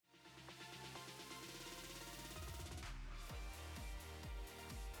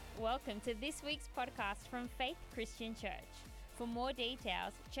Welcome to this week's podcast from Faith Christian Church. For more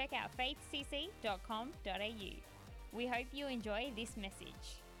details, check out faithcc.com.au. We hope you enjoy this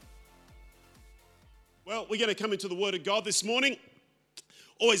message. Well, we're going to come into the Word of God this morning.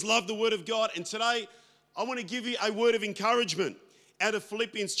 Always love the Word of God. And today, I want to give you a word of encouragement out of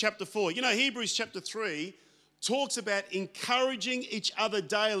Philippians chapter 4. You know, Hebrews chapter 3 talks about encouraging each other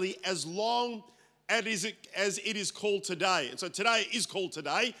daily as long as it is called today. And so today is called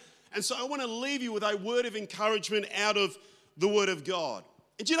today. And so I want to leave you with a word of encouragement out of the Word of God.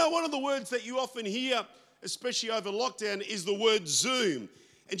 And you know, one of the words that you often hear, especially over lockdown, is the word Zoom.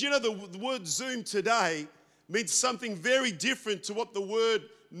 And you know, the word Zoom today means something very different to what the word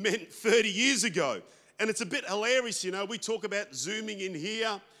meant 30 years ago. And it's a bit hilarious, you know, we talk about zooming in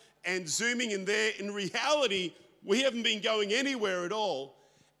here and zooming in there. In reality, we haven't been going anywhere at all.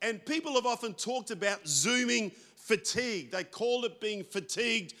 And people have often talked about zooming fatigue. They call it being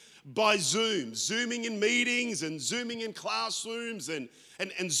fatigued by Zoom, zooming in meetings and zooming in classrooms and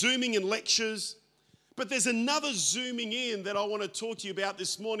zooming in lectures. But there's another zooming in that I want to talk to you about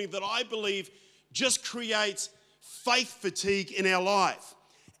this morning that I believe just creates faith fatigue in our life.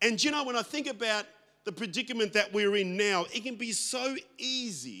 And you know, when I think about the predicament that we're in now, it can be so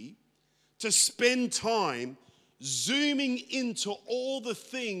easy to spend time zooming into all the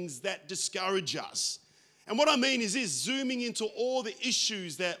things that discourage us. And what I mean is this, zooming into all the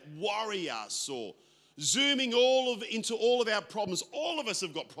issues that worry us, or zooming into all of our problems. All of us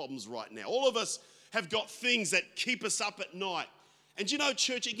have got problems right now. All of us have got things that keep us up at night. And you know,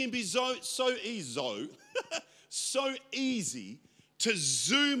 church, it can be so easy to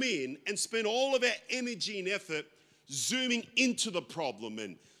zoom in and spend all of our energy and effort zooming into the problem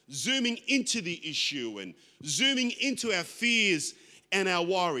and zooming into the issue and zooming into our fears and our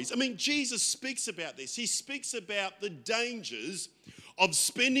worries. I mean, Jesus speaks about this. He speaks about the dangers of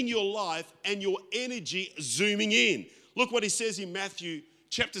spending your life and your energy zooming in. Look what he says in Matthew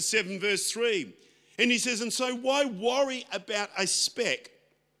chapter 7, verse 3. And he says, and so why worry about a speck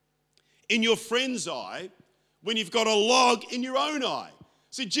in your friend's eye when you've got a log in your own eye?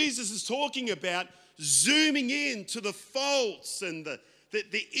 See, Jesus is talking about zooming in to the faults and the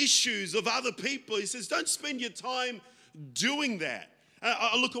issues of other people. He says, don't spend your time doing that.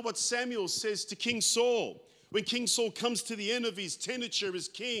 I look at what Samuel says to King Saul. When King Saul comes to the end of his tenure as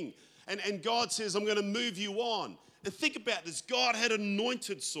king, and God says, I'm going to move you on. And think about this. God had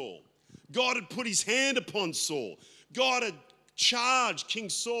anointed Saul. God had put his hand upon Saul. God had charged King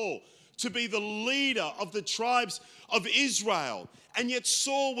Saul to be the leader of the tribes of Israel. And yet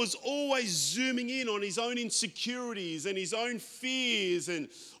Saul was always zooming in on his own insecurities and his own fears and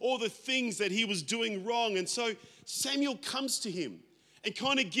all the things that he was doing wrong. And so Samuel comes to him and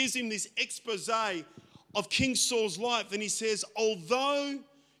kind of gives him this expose of King Saul's life. And he says, although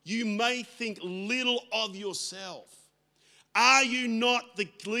you may think little of yourself, are you not the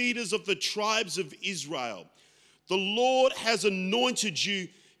leaders of the tribes of Israel? The Lord has anointed you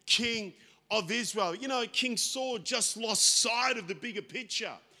king of Israel. You know, King Saul just lost sight of the bigger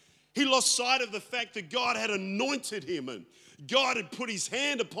picture. He lost sight of the fact that God had anointed him and God had put his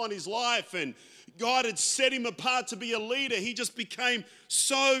hand upon his life and God had set him apart to be a leader. He just became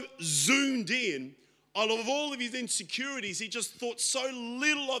so zoomed in out of all of his insecurities. He just thought so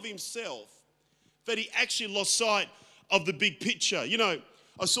little of himself that he actually lost sight of the big picture. You know,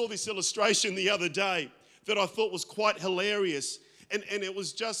 I saw this illustration the other day that I thought was quite hilarious. And it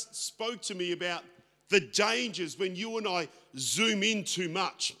was just spoke to me about the dangers when you and I zoom in too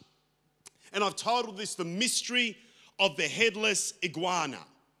much. And I've titled this, The Mystery of the Headless Iguana.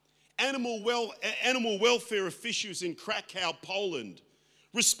 Animal welfare officials in Krakow, Poland,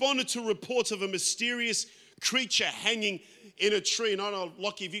 responded to reports of a mysterious creature hanging in a tree. And I don't know,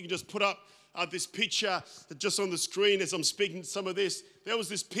 Lockie, if you can just put up this picture just on the screen as I'm speaking to some of this. There was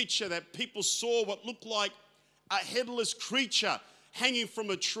this picture that people saw what looked like a headless creature hanging from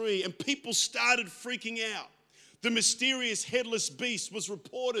a tree, and people started freaking out. The mysterious headless beast was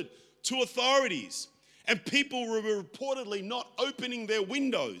reported to authorities, and people were reportedly not opening their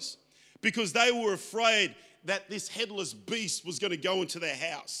windows because they were afraid that this headless beast was going to go into their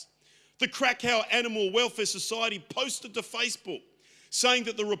house. The Krakow Animal Welfare Society posted to Facebook saying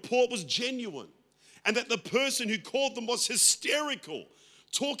that the report was genuine and that the person who called them was hysterical,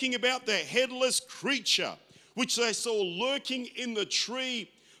 talking about the headless creature which they saw lurking in the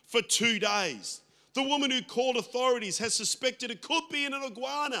tree for 2 days. The woman who called authorities has suspected it could be an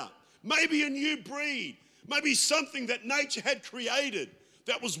iguana, maybe a new breed, maybe something that nature had created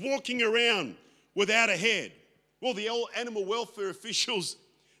that was walking around without a head. Well, the animal welfare officials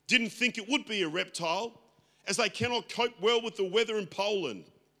didn't think it would be a reptile, as they cannot cope well with the weather in Poland.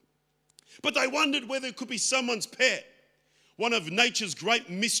 But they wondered whether it could be someone's pet, one of nature's great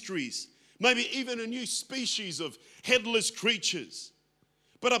mysteries, maybe even a new species of headless creatures.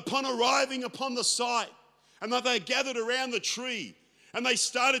 But upon arriving upon the site, and that they gathered around the tree and they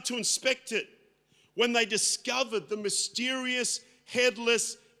started to inspect it, when they discovered the mysterious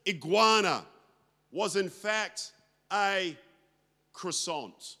headless iguana was in fact a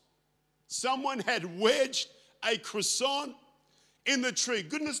croissant. Someone had wedged a croissant in the tree.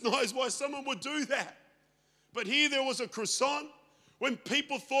 Goodness knows why someone would do that. But here there was a croissant when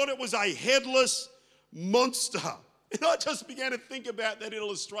people thought it was a headless monster. And I just began to think about that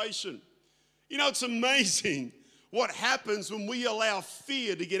illustration. You know, it's amazing what happens when we allow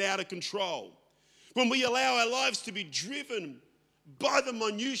fear to get out of control. When we allow our lives to be driven by the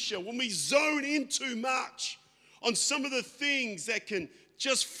minutiae, when we zone in too much on some of the things that can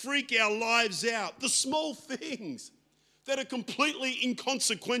just freak our lives out, the small things that are completely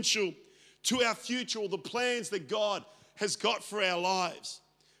inconsequential to our future or the plans that God has got for our lives.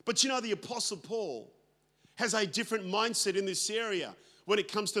 But you know, the Apostle Paul has a different mindset in this area when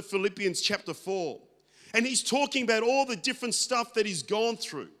it comes to Philippians chapter 4. And he's talking about all the different stuff that he's gone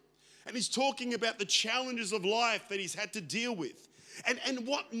through. And he's talking about the challenges of life that he's had to deal with. And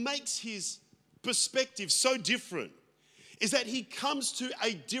what makes his perspective so different is that he comes to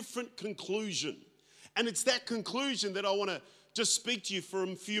a different conclusion. And it's that conclusion that I want to just speak to you for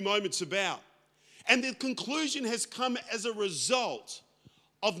a few moments about. And the conclusion has come as a result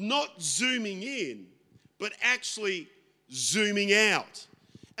of not zooming in, but actually zooming out.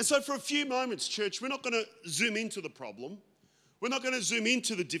 And so for a few moments, church, we're not going to zoom into the problem. We're not going to zoom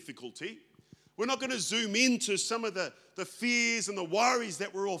into the difficulty. We're not going to zoom into some of the fears and the worries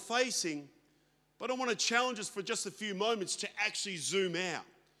that we're all facing. But I want to challenge us for just a few moments to actually zoom out.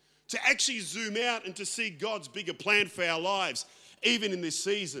 To actually zoom out and to see God's bigger plan for our lives, even in this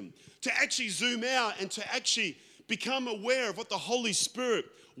season. To actually zoom out and to actually become aware of what the Holy Spirit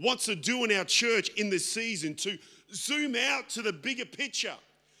wants to do in our church in this season. To zoom out to the bigger picture.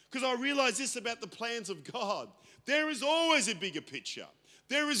 Because I realize this about the plans of God. There is always a bigger picture.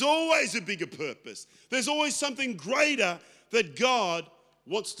 There is always a bigger purpose. There's always something greater that God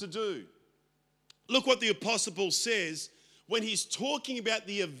wants to do. Look what the Apostle Paul says when he's talking about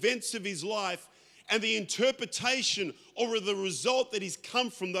the events of his life and the interpretation or the result that has come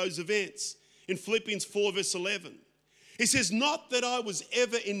from those events. In Philippians 4 verse 11. He says, "Not that I was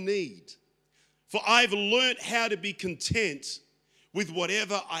ever in need, for I've learnt how to be content with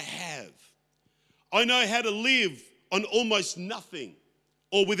whatever I have. I know how to live on almost nothing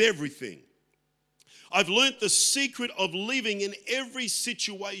or with everything. I've learnt the secret of living in every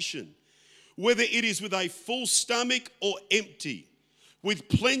situation, whether it is with a full stomach or empty, with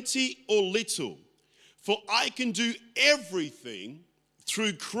plenty or little. For I can do everything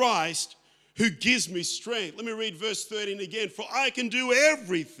through Christ who gives me strength." Let me read verse 13 again. "For I can do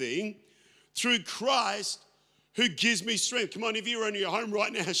everything through Christ who gives me strength." Come on, if you're in your home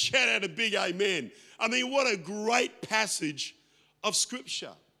right now, shout out a big amen. I mean, what a great passage of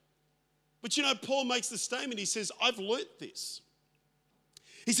Scripture. But you know, Paul makes the statement, he says, I've learnt this.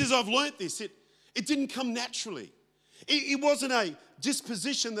 He says, I've learnt this. It didn't come naturally. It wasn't a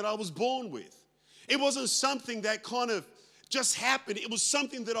disposition that I was born with. It wasn't something that kind of just happened. It was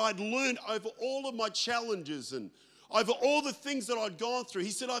something that I'd learned over all of my challenges and over all the things that I'd gone through.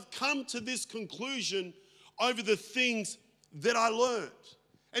 He said, I've come to this conclusion over the things that I learned.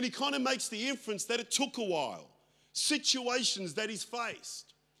 And he kind of makes the inference that it took a while. Situations that he's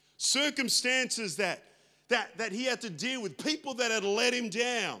faced. Circumstances that he had to deal with. People that had let him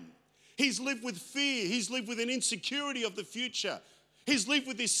down. He's lived with fear. He's lived with an insecurity of the future. He's lived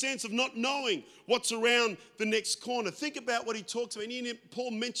with this sense of not knowing what's around the next corner. Think about what he talks about.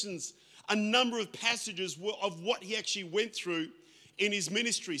 Paul mentions a number of passages of what he actually went through in his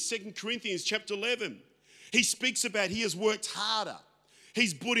ministry. 2 Corinthians chapter 11. He speaks about he has worked harder.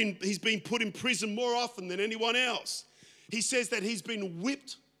 He's been put in prison more often than anyone else. He says that he's been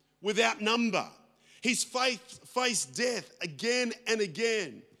whipped without number. He's faced death again and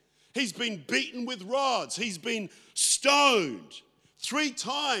again. He's been beaten with rods. He's been stoned. 3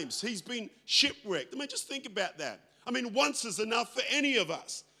 times he's been shipwrecked. I mean, just think about that. I mean, once is enough for any of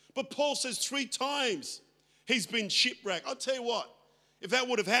us. But Paul says 3 times he's been shipwrecked. I'll tell you what, if that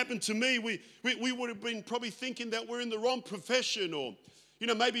would have happened to me, we would have been probably thinking that we're in the wrong profession, or, you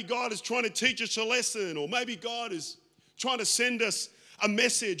know, maybe God is trying to teach us a lesson, or maybe God is trying to send us a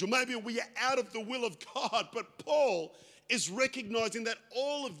message, or maybe we are out of the will of God. But Paul is recognizing that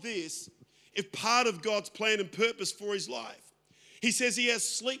all of this is part of God's plan and purpose for his life. He says he has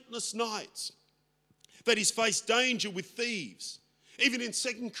sleepless nights, that he's faced danger with thieves. Even in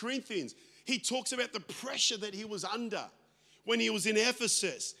 2 Corinthians, he talks about the pressure that he was under when he was in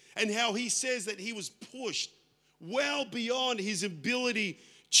Ephesus and how he says that he was pushed well beyond his ability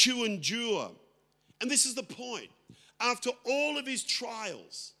to endure. And this is the point. After all of his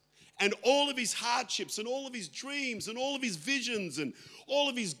trials and all of his hardships and all of his dreams and all of his visions and all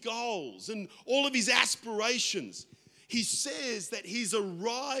of his goals and all of his aspirations, he says that he's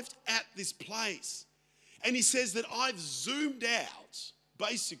arrived at this place. And he says that I've zoomed out,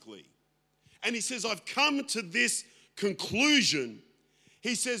 basically. And he says, I've come to this conclusion.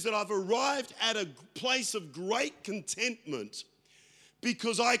 He says that I've arrived at a place of great contentment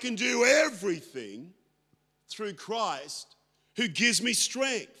because I can do everything through Christ who gives me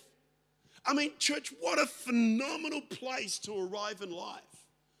strength. I mean, church, what a phenomenal place to arrive in life.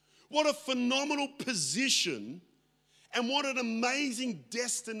 What a phenomenal position and what an amazing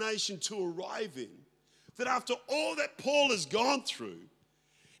destination to arrive in. That after all that Paul has gone through,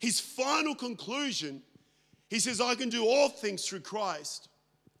 his final conclusion, he says, I can do all things through Christ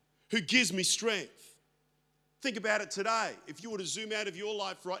who gives me strength. Think about it today. If you were to zoom out of your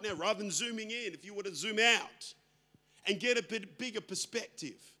life right now, rather than zooming in, if you were to zoom out and get a bit bigger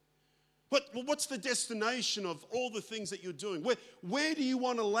perspective, what's the destination of all the things that you're doing? Where do you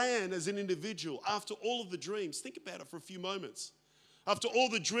want to land as an individual after all of the dreams? Think about it for a few moments. After all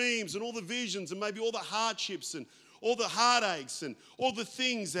the dreams and all the visions and maybe all the hardships and all the heartaches and all the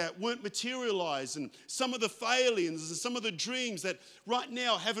things that weren't materialized and some of the failures and some of the dreams that right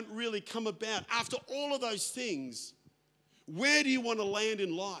now haven't really come about. After all of those things, where do you want to land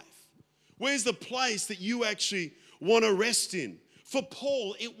in life? Where's the place that you actually want to rest in? For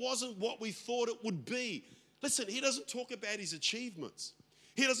Paul, it wasn't what we thought it would be. Listen, he doesn't talk about his achievements.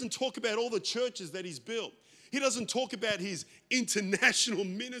 He doesn't talk about all the churches that he's built. He doesn't talk about his international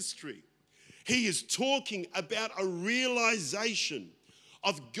ministry. He is talking about a realization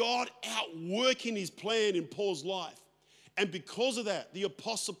of God outworking his plan in Paul's life. And because of that, the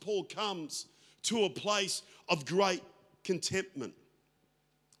Apostle Paul comes to a place of great contentment.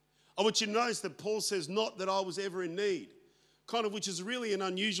 I want you to notice that Paul says, not that I was ever in need, kind of, which is really an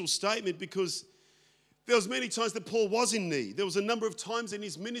unusual statement because there was many times that Paul was in need. There was a number of times in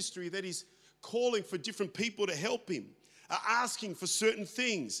his ministry that he's calling for different people to help him, asking for certain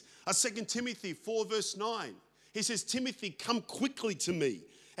things. 2 Timothy 4 verse 9, he says, Timothy, come quickly to me.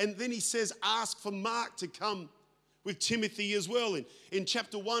 And then he says, ask for Mark to come with Timothy as well. In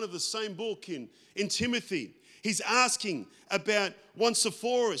chapter 1 of the same book in Timothy, he's asking about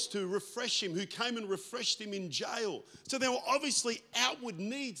Onesiphorus to refresh him, who came and refreshed him in jail. So there were obviously outward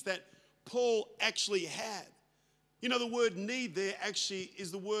needs that Paul actually had. You know, the word need there actually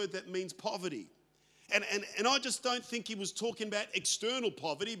is the word that means poverty. And I just don't think he was talking about external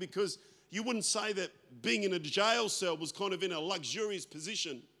poverty, because you wouldn't say that being in a jail cell was kind of in a luxurious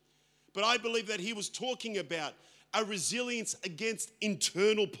position. But I believe that he was talking about a resilience against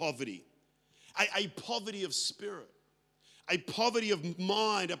internal poverty, a poverty of spirit, a poverty of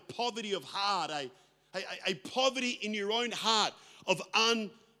mind, a poverty of heart, a poverty in your own heart of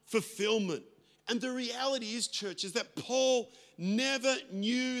unfulfillment. And the reality is, church, is that Paul never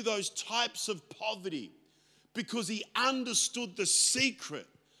knew those types of poverty because he understood the secret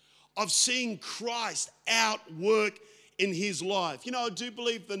of seeing Christ outwork in his life. You know, I do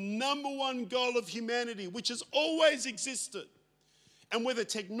believe the number one goal of humanity, which has always existed, and whether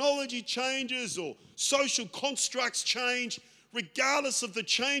technology changes or social constructs change, regardless of the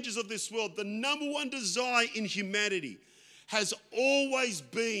changes of this world, the number one desire in humanity has always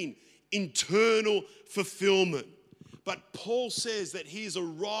been internal fulfillment. But Paul says that he's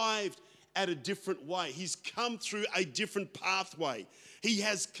arrived at a different way. He's come through a different pathway. He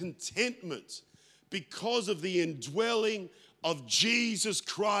has contentment because of the indwelling of Jesus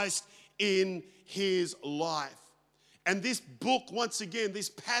Christ in his life. And this book, once again, this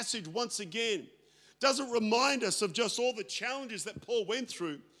passage, once again, doesn't remind us of just all the challenges that Paul went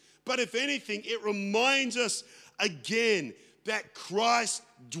through, but if anything, it reminds us again that Christ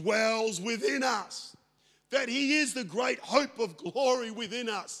dwells within us, that he is the great hope of glory within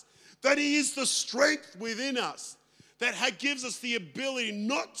us, that he is the strength within us, that gives us the ability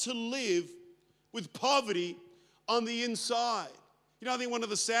not to live with poverty on the inside. You know, I think one of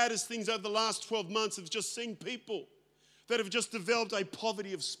the saddest things over the last 12 months is just seeing people that have just developed a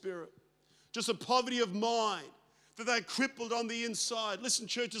poverty of spirit, just a poverty of mind, that they're crippled on the inside. Listen,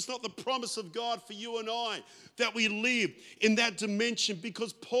 church, it's not the promise of God for you and I that we live in that dimension,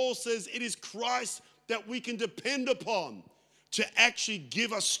 because Paul says it is Christ that we can depend upon to actually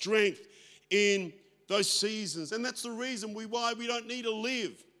give us strength in those seasons. And that's the reason why we don't need to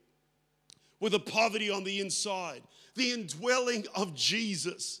live with a poverty on the inside. The indwelling of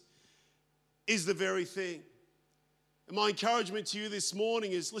Jesus is the very thing. And my encouragement to you this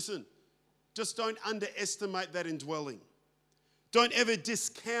morning is, listen, just don't underestimate that indwelling. Don't ever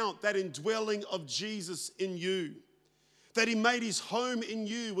discount that indwelling of Jesus in you, that he made his home in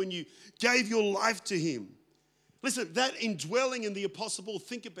you when you gave your life to him. Listen, that indwelling in the Apostle Paul,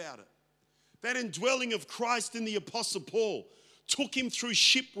 think about it. That indwelling of Christ in the Apostle Paul took him through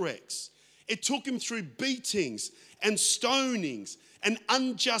shipwrecks. It took him through beatings and stonings and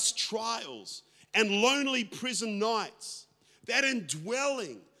unjust trials and lonely prison nights. That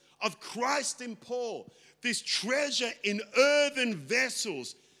indwelling of Christ in Paul, this treasure in earthen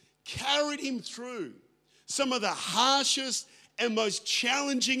vessels, carried him through some of the harshest and most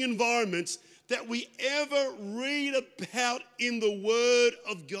challenging environments that we ever read about in the Word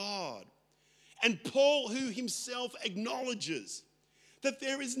of God. And Paul, who himself acknowledges that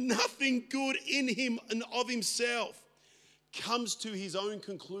there is nothing good in him and of himself, comes to his own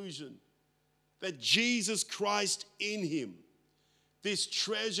conclusion that Jesus Christ in him, this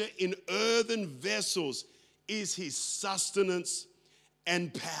treasure in earthen vessels, is his sustenance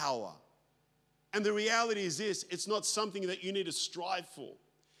and power. And the reality is this: it's not something that you need to strive for.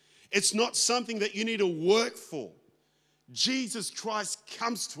 It's not something that you need to work for. Jesus Christ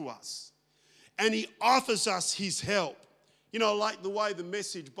comes to us and he offers us his help. You know, like the way the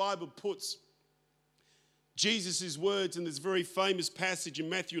Message Bible puts Jesus' words in this very famous passage in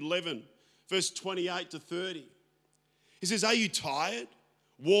Matthew 11, verse 28 to 30. He says, "Are you tired,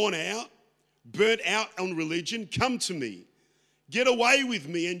 worn out, burnt out on religion? Come to me. Get away with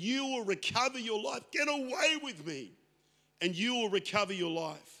me and you will recover your life." Get away with me and you will recover your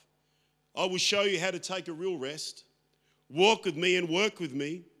life. I will show you how to take a real rest. Walk with me and work with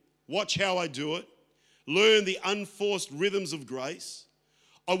me. Watch how I do it. Learn the unforced rhythms of grace.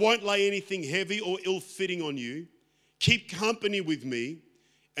 I won't lay anything heavy or ill-fitting on you. Keep company with me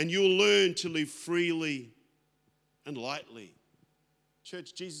and you'll learn to live freely and lightly.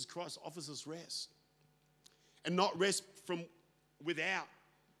 Church, Jesus Christ offers us rest. And not rest from without,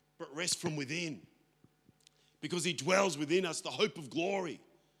 but rest from within. Because he dwells within us, the hope of glory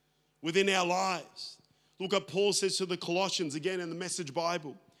within our lives. Look what Paul says to the Colossians, again in the Message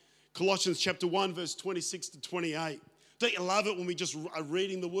Bible. Colossians chapter 1, verse 26 to 28. Don't you love it when we just are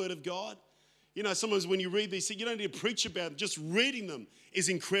reading the Word of God? You know, sometimes when you read these things, you don't need to preach about them. Just reading them is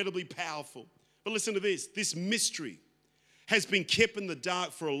incredibly powerful. But listen to this. This mystery has been kept in the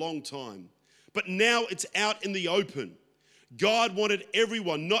dark for a long time, but now it's out in the open. God wanted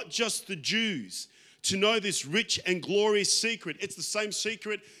everyone, not just the Jews, to know this rich and glorious secret. It's the same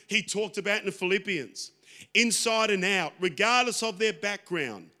secret he talked about in Philippians. Inside and out, regardless of their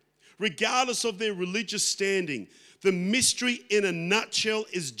background, regardless of their religious standing, the mystery in a nutshell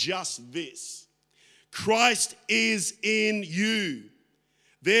is just this: Christ is in you.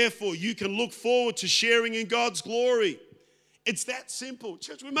 Therefore, you can look forward to sharing in God's glory. It's that simple.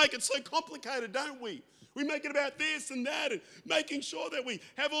 Church, we make it so complicated, don't we? We make it about this and that and making sure that we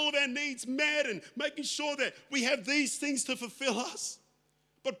have all of our needs met and making sure that we have these things to fulfill us.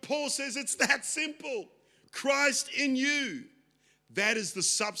 But Paul says it's that simple. Christ in you. That is the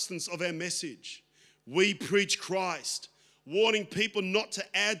substance of our message. We preach Christ, warning people not to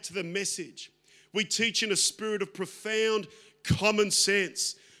add to the message. We teach in a spirit of profound common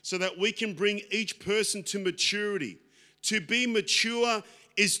sense so that we can bring each person to maturity. To be mature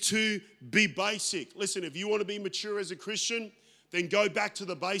is to be basic. Listen, if you want to be mature as a Christian, then go back to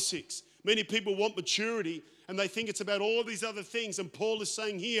the basics. Many people want maturity and they think it's about all these other things. And Paul is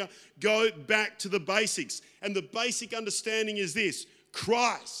saying here, go back to the basics. And the basic understanding is this: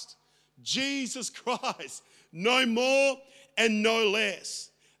 Christ, Jesus Christ, no more and no less.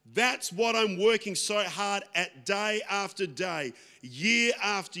 That's what I'm working so hard at day after day, year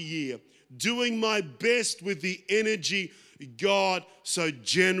after year, doing my best with the energy God so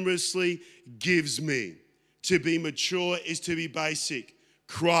generously gives me. To be mature is to be basic.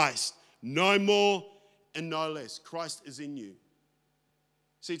 Christ, no more and no less. Christ is in you.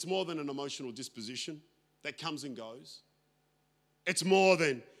 See, it's more than an emotional disposition that comes and goes. It's more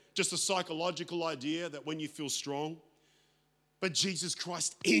than just a psychological idea that when you feel strong. But Jesus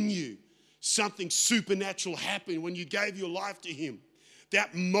Christ in you. Something supernatural happened when you gave your life to him.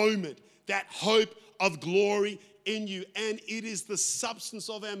 That moment, that hope of glory in you. And it is the substance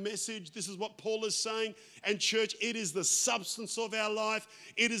of our message. This is what Paul is saying. And church, it is the substance of our life.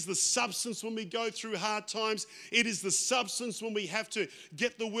 It is the substance when we go through hard times. It is the substance when we have to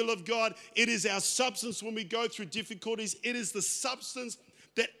get the will of God. It is our substance when we go through difficulties. It is the substance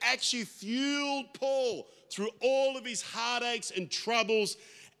that actually fueled Paul through all of his heartaches and troubles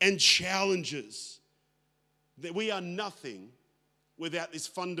and challenges. That we are nothing without this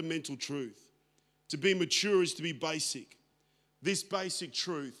fundamental truth. To be mature is to be basic. This basic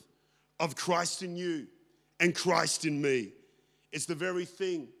truth of Christ in you and Christ in me. It's the very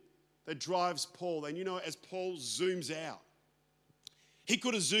thing that drives Paul. And you know, as Paul zooms out, he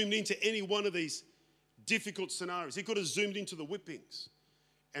could have zoomed into any one of these difficult scenarios. He could have zoomed into the whippings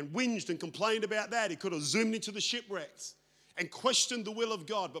and whinged and complained about that. He could have zoomed into the shipwrecks and questioned the will of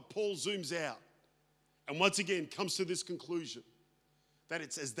God. But Paul zooms out and once again comes to this conclusion that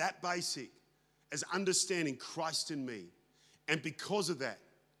it's as that basic as understanding Christ in me. And because of that,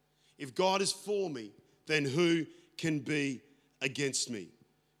 if God is for me, then who can be against me?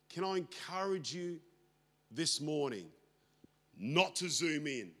 Can I encourage you this morning not to zoom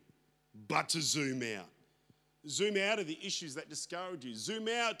in, but to zoom out? Zoom out of the issues that discourage you. Zoom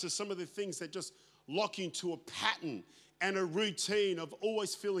out to some of the things that just lock you into a pattern and a routine of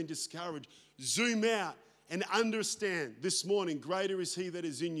always feeling discouraged. Zoom out and understand this morning, greater is he that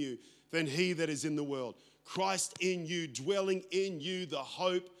is in you than he that is in the world. Christ in you, dwelling in you, the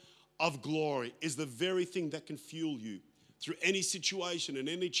hope of glory is the very thing that can fuel you through any situation and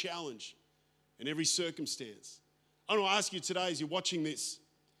any challenge and every circumstance. I want to ask you today, as you're watching this,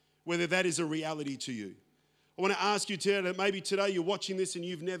 whether that is a reality to you. I want to ask you today that maybe today you're watching this and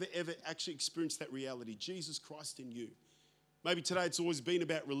you've never ever actually experienced that reality. Jesus Christ in you. Maybe today it's always been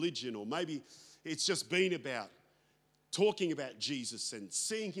about religion, or maybe it's just been about talking about Jesus and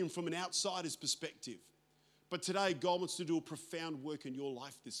seeing him from an outsider's perspective. But today God wants to do a profound work in your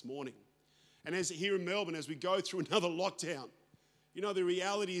life this morning. And as here in Melbourne, as we go through another lockdown, you know, the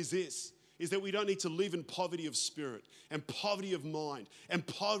reality is this, is that we don't need to live in poverty of spirit and poverty of mind and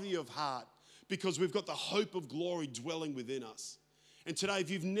poverty of heart, because we've got the hope of glory dwelling within us. And today, if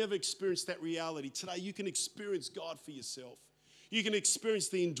you've never experienced that reality, today you can experience God for yourself. You can experience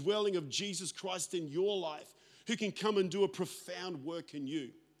the indwelling of Jesus Christ in your life, who can come and do a profound work in you.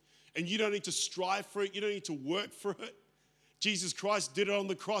 And you don't need to strive for it. You don't need to work for it. Jesus Christ did it on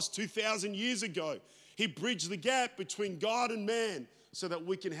the cross 2,000 years ago. He bridged the gap between God and man so that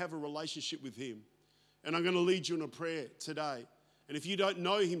we can have a relationship with him. And I'm going to lead you in a prayer today. And if you don't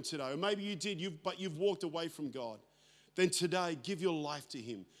know him today, or maybe you did, but you've walked away from God, then today give your life to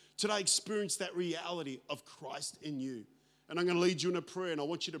him. Today experience that reality of Christ in you. And I'm going to lead you in a prayer, and I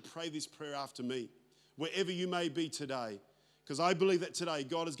want you to pray this prayer after me, wherever you may be today. Because I believe that today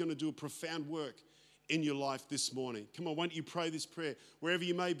God is going to do a profound work in your life this morning. Come on, why don't you pray this prayer wherever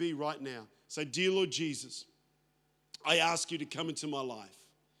you may be right now. Say, dear Lord Jesus, I ask you to come into my life.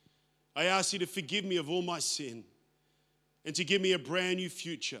 I ask you to forgive me of all my sin and to give me a brand new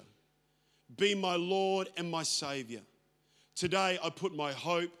future. Be my Lord and my Savior. Today I put my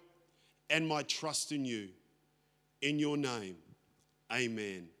hope and my trust in you. In your name,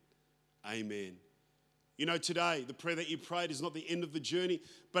 amen. Amen. You know, today, the prayer that you prayed is not the end of the journey,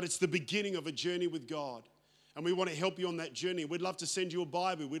 but it's the beginning of a journey with God. And we want to help you on that journey. We'd love to send you a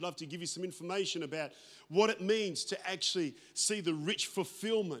Bible. We'd love to give you some information about what it means to actually see the rich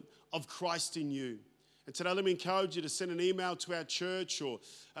fulfillment of Christ in you. And today, let me encourage you to send an email to our church, or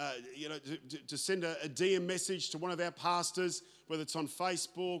to send a DM message to one of our pastors, whether it's on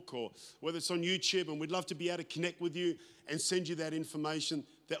Facebook or whether it's on YouTube. And we'd love to be able to connect with you and send you that information.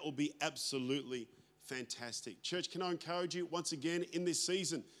 That will be absolutely fantastic. Church, can I encourage you once again in this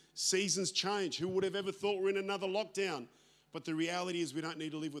season? Seasons change. Who would have ever thought we're in another lockdown? But the reality is we don't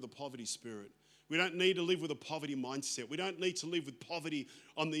need to live with a poverty spirit. We don't need to live with a poverty mindset. We don't need to live with poverty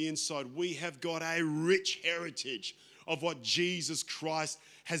on the inside. We have got a rich heritage of what Jesus Christ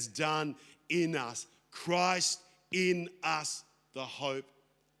has done in us. Christ in us, the hope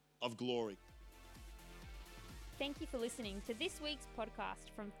of glory. Thank you for listening to this week's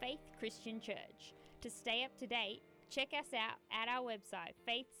podcast from Faith Christian Church. To stay up to date, check us out at our website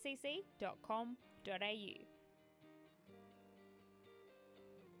faithcc.com.au.